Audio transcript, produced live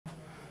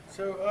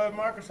So,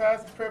 Marcus,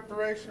 how's the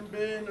preparation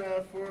been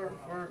for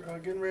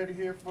getting ready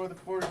here for the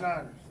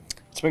 49ers?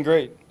 It's been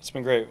great. It's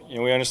been great.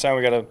 We understand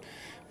we got a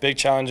big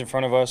challenge in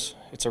front of us.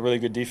 It's a really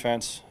good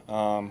defense.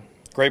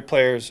 Great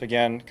players,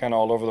 again, kind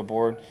of all over the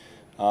board.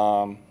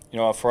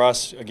 For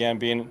us, again,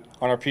 being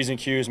on our P's and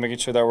Q's, making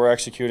sure that we're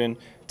executing,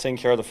 taking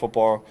care of the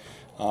football,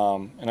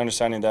 and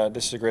understanding that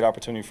this is a great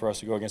opportunity for us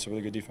to go against a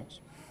really good defense.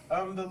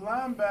 The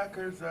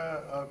linebackers,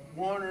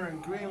 Warner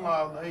and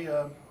Greenlaw, they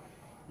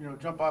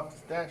jump off the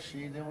stat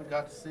sheet. Then we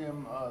got to see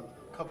them a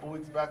couple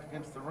weeks back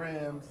against the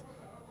Rams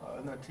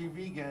in their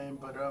TV game.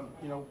 But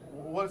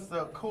what's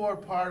the core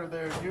part of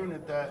their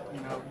unit that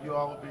you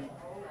all will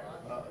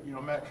be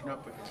matching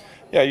up against?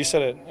 Yeah, you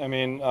said it. I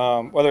mean,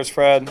 whether it's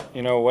Fred,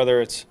 whether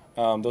it's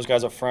those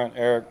guys up front,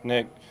 Eric,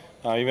 Nick,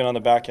 even on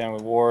the back end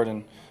with Ward,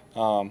 and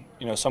some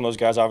of those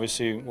guys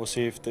obviously we'll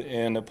see if they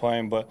end up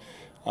playing, but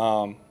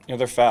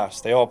they're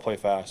fast. They all play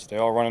fast.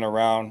 They're all running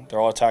around. They're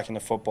all attacking the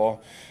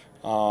football.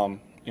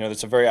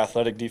 It's a very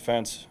athletic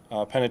defense,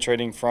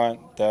 penetrating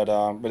front that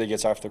really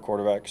gets after the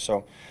quarterback.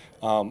 So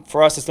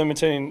for us, it's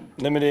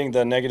limiting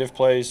the negative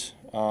plays,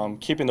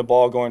 keeping the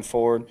ball going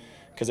forward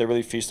because they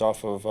really feast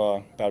off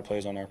of bad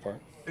plays on our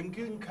part. And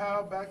getting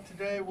Kyle back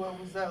today, what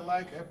was that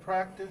like at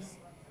practice?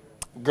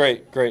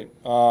 Great.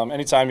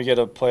 Anytime you get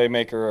a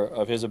playmaker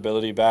of his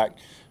ability back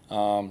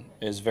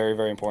is very,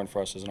 very important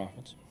for us as an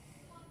offense.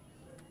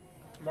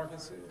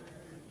 Marcus,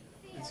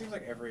 it seems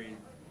like every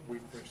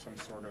week there's some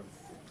sort of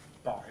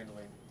ball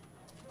handling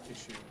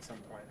issue at some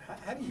point.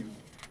 How do you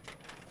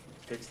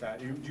fix that?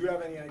 Do you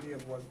have any idea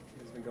of what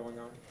has been going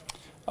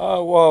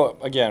on? Well,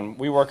 again,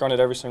 we work on it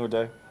every single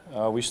day.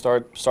 We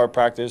start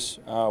practice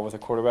with a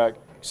quarterback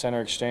center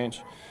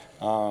exchange.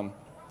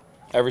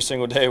 Every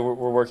single day we're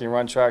working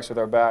run tracks with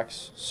our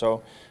backs.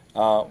 So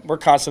we're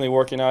constantly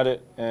working at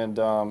it, and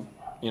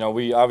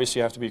we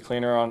obviously have to be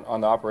cleaner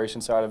on the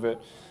operation side of it.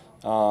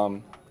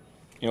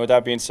 With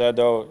that being said,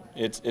 though,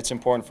 it's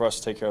important for us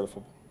to take care of the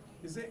football.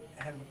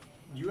 Have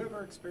you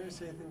ever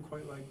experienced anything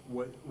quite like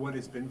what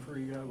it's been for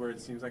you guys, where it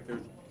seems like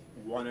there's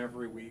one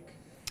every week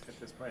at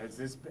this point? Has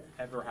this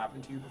ever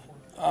happened to you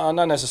before?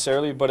 Not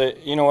necessarily,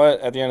 but you know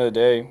what? At the end of the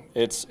day,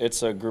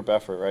 it's a group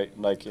effort, right?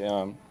 Like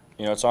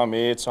it's on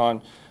me, it's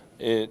on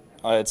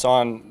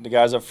the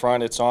guys up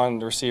front, it's on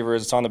the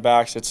receivers, it's on the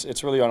backs.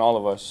 It's really on all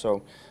of us.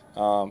 So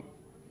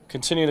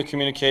continue to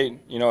communicate.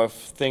 If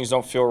things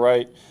don't feel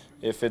right,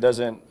 if it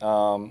doesn't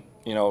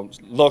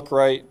look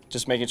right,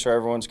 just making sure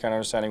everyone's kind of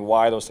understanding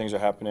why those things are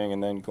happening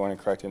and then going and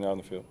correcting it on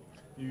the field.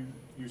 You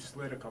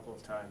slid a couple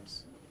of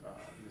times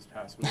this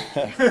past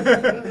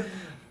week.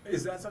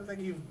 Is that something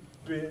you've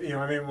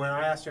been, when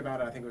I asked you about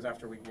it, I think it was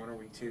after week 1 or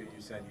week 2, you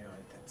said,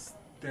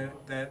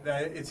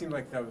 that it seemed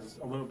like that was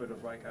a little bit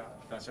of like,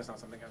 that's just not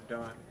something I've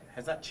done.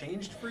 Has that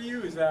changed for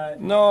you? Is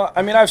that? No,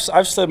 I mean,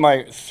 I've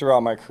slid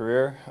throughout my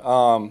career.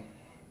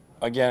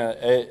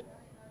 Again,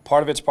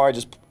 part of it's probably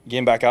just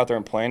getting back out there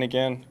and playing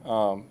again.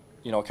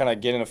 Kind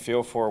of getting a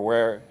feel for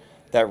where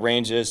that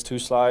range is to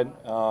slide.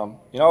 I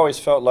always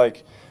felt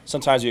like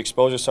sometimes you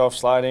expose yourself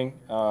sliding,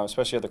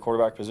 especially at the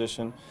quarterback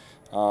position.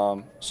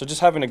 So just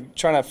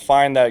trying to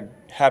find that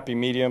happy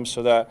medium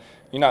so that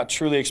you're not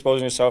truly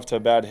exposing yourself to a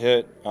bad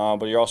hit,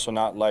 but you're also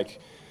not like,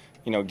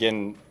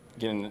 getting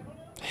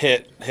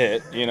hit.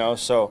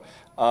 So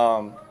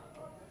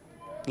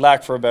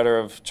lack for a better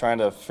of trying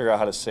to figure out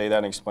how to say that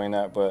and explain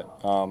that.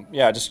 But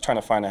just trying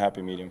to find a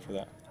happy medium for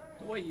that.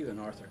 The way you and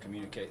Arthur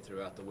communicate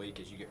throughout the week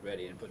as you get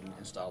ready and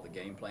install the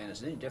game plan,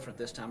 is it any different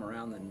this time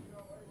around than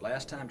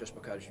last time just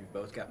because you've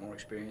both got more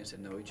experience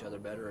and know each other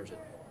better, or is it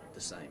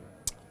the same?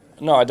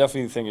 No, I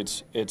definitely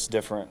think it's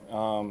different,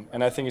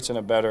 and I think it's in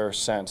a better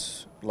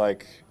sense.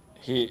 Like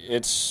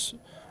it's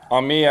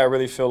on me. I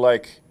really feel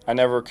like I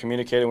never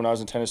communicated when I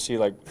was in Tennessee,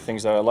 like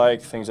things that I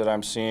like, things that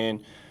I'm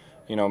seeing,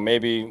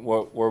 maybe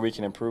where we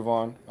can improve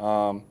on.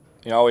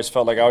 I always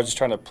felt like I was just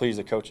trying to please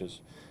the coaches,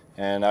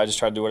 and I just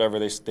tried to do whatever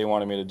they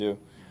wanted me to do.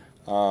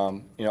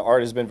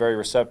 Art has been very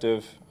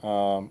receptive.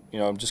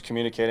 Just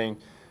communicating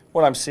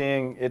what I'm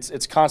seeing.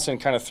 It's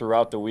constant kind of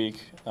throughout the week.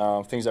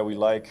 Things that we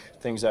like,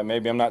 things that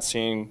maybe I'm not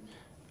seeing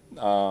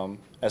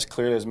as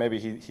clearly as maybe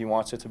he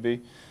wants it to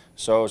be.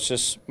 So it's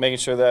just making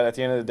sure that at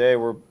the end of the day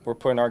we're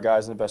putting our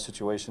guys in the best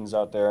situations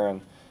out there,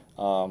 and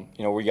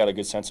we got a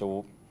good sense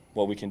of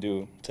what we can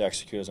do to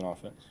execute as an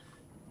offense.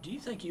 Do you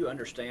think you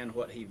understand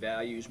what he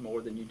values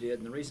more than you did?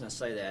 And the reason I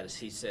say that is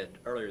he said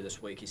earlier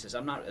this week, he says,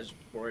 I'm not as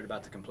worried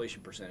about the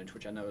completion percentage,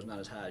 which I know is not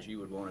as high as you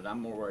would want it.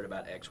 I'm more worried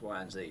about X,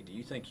 Y, and Z. Do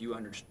you think you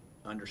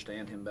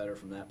understand him better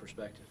from that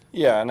perspective?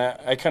 Yeah, and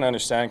I kind of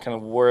understand kind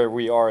of where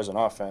we are as an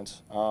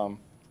offense.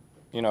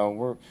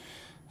 We're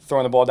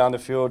throwing the ball down the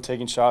field,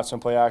 taking shots and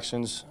play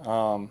actions.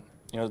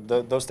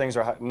 Those things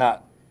are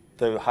not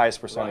the highest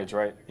percentage,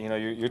 right?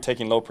 You're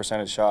taking low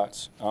percentage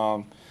shots.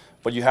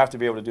 But you have to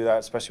be able to do that,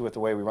 especially with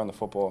the way we run the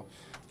football,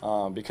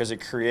 because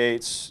it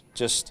creates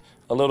just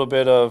a little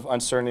bit of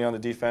uncertainty on the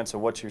defense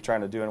of what you're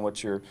trying to do and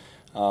what you're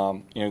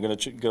going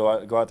to go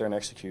out there and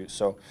execute.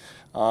 So,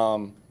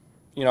 I'm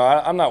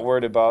not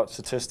worried about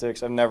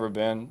statistics. I've never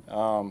been.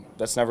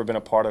 That's never been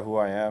a part of who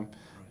I am.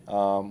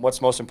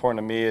 what's most important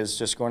to me is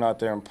just going out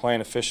there and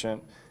playing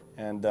efficient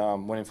and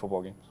winning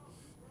football games.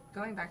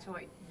 Going back to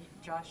what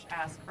Josh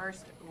asked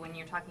first, when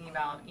you're talking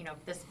about,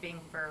 this being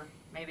for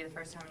maybe the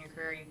first time in your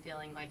career, you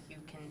feeling like you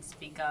can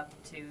speak up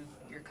to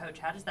your coach,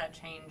 how does that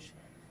change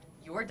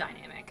your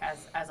dynamic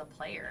as a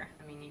player?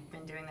 I mean, you've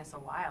been doing this a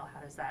while. How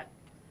does that,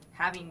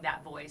 having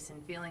that voice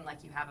and feeling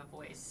like you have a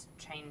voice,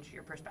 change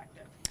your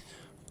perspective?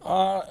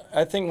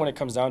 I think when it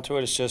comes down to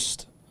it, it's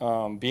just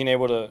being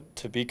able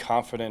to be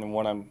confident in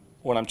what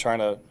I'm trying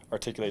to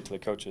articulate to the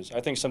coaches.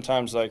 I think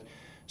sometimes, like,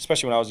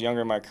 especially when I was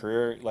younger in my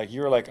career, like,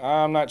 you were like,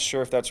 I'm not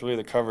sure if that's really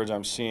the coverage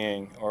I'm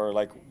seeing or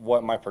like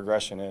what my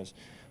progression is.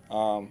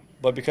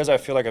 But because I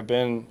feel like I've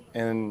been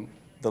in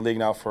the league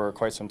now for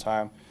quite some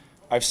time,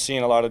 I've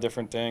seen a lot of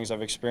different things.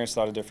 I've experienced a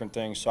lot of different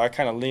things. So I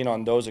kind of lean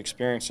on those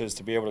experiences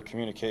to be able to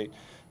communicate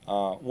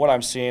what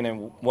I'm seeing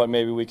and what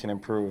maybe we can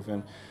improve.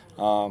 And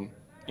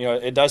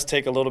it does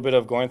take a little bit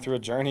of going through a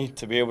journey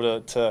to be able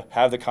to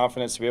have the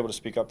confidence to be able to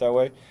speak up that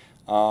way.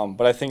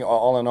 But I think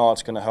all in all,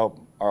 it's going to help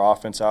our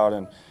offense out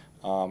and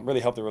really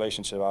help the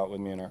relationship out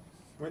with me and her.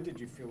 When did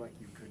you feel like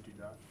you could do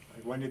that?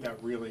 Like, when did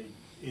that really,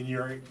 in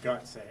your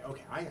gut, say,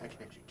 okay, I can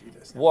actually do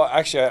this now? Well,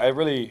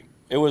 actually,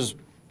 it was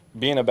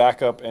being a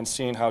backup and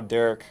seeing how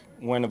Derek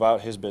went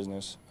about his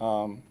business.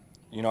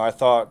 I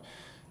thought,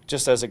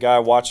 just as a guy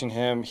watching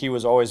him, he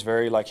was always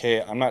very like,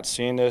 hey, I'm not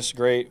seeing this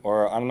great,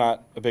 or I'm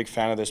not a big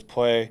fan of this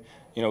play.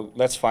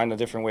 Let's find a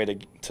different way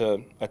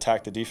to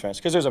attack the defense,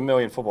 because there's a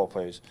million football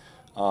plays.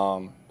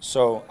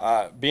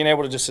 So being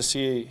able to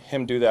see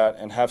him do that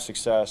and have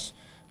success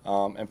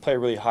and play a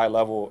really high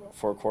level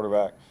for a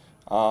quarterback,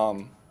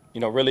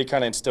 really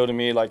kind of instilled in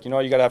me, like, you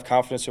got to have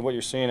confidence in what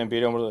you're seeing and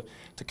being able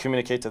to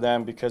communicate to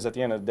them, because at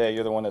the end of the day,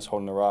 you're the one that's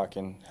holding the rock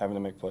and having to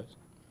make plays.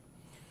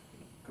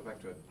 Go back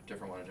to a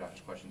different one of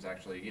Josh's questions,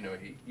 actually.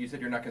 You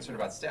said you're not concerned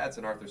about stats,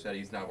 and Arthur said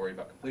he's not worried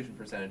about completion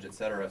percentage, et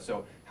cetera.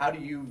 So how do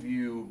you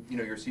view,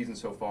 your season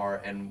so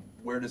far, and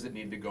where does it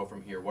need to go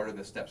from here? What are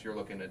the steps you're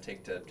looking to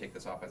take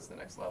this offense to the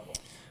next level?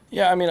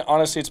 Yeah, I mean,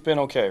 honestly, it's been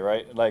okay,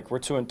 right? Like, we're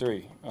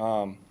 2-3.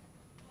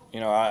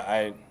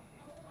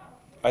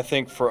 I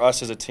think for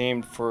us as a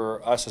team,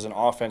 for us as an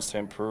offense to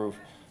improve,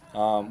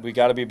 we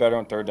got to be better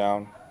on third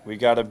down. We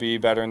got to be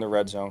better in the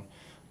red zone.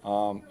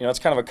 It's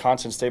kind of a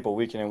constant staple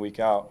week in and week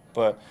out.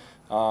 But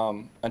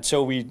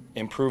until we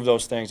improve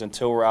those things,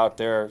 until we're out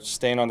there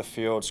staying on the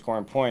field,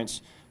 scoring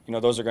points,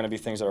 those are going to be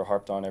things that are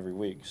harped on every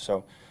week.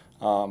 So,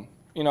 I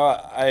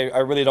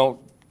really don't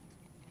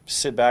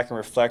sit back and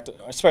reflect,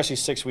 especially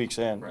 6 weeks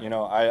in. Right.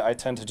 I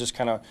tend to just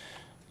kind of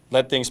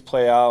let things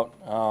play out.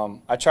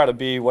 I try to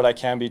be what I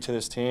can be to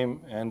this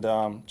team and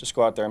just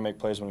go out there and make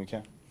plays when we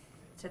can.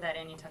 To that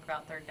end, you talk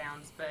about third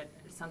downs, but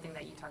something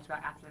that you talked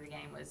about after the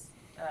game was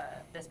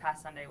this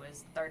past Sunday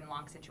was third and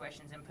long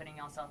situations and putting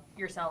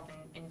yourself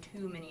in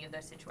too many of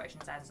those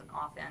situations as an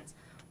offense.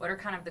 What are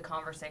kind of the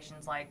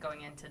conversations like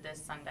going into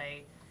this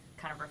Sunday,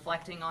 kind of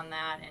reflecting on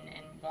that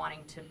and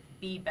wanting to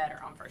be better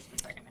on first and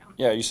second down?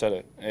 Yeah, you said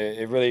it.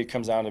 It really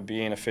comes down to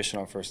being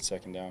efficient on first and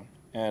second down.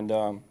 And,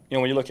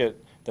 when you look at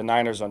the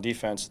Niners on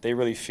defense, they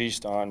really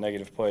feast on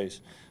negative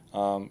plays.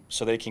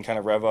 So they can kind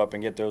of rev up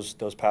and get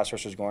those pass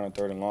rushers going on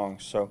third and long.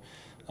 So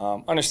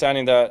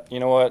understanding that,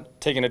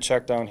 taking a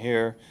check down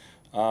here,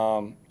 a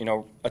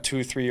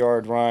 2-3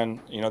 yard run,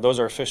 those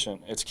are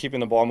efficient. It's keeping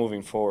the ball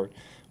moving forward.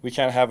 We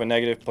can't have a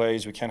negative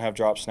plays. We can't have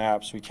drop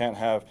snaps. We can't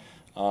have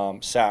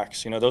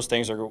sacks. Those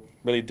things are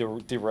really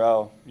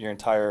derail your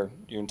entire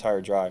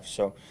drive.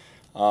 So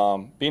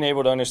being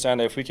able to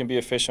understand that if we can be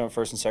efficient on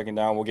first and second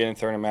down, we'll get in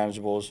third and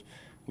manageables.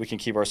 We can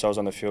keep ourselves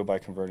on the field by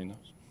converting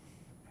those.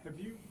 Have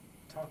you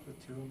talked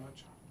with Tua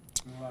much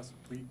in the last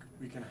week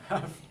and a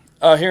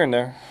half? Here and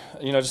there,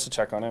 just to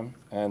check on him.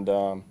 And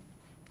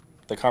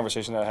the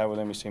conversation that I had with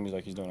him, he seems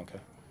like he's doing okay.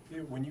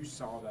 When you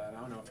saw that, I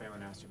don't know if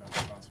anyone asked you about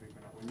this last week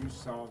or not. When you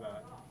saw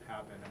that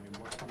happen, I mean,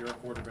 you're a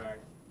quarterback.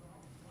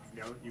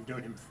 You've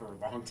known him for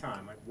a long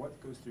time. Like,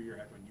 what goes through your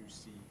head when you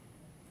see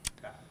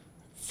that?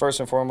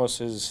 First and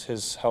foremost is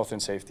his health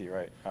and safety,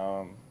 right?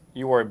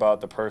 You worry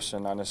about the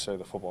person, not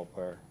necessarily the football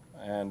player.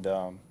 And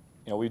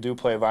we do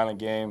play a violent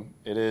game.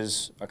 It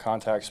is a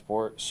contact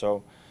sport.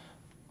 So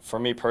for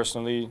me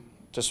personally,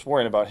 just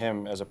worrying about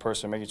him as a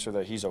person, making sure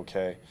that he's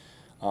okay.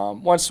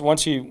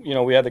 Once he,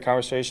 we had the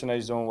conversation that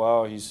he's doing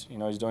well, he's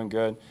doing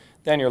good,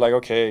 then you're like,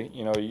 okay,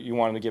 you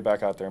want him to get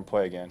back out there and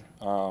play again.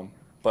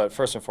 But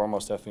first and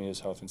foremost, definitely his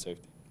health and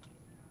safety.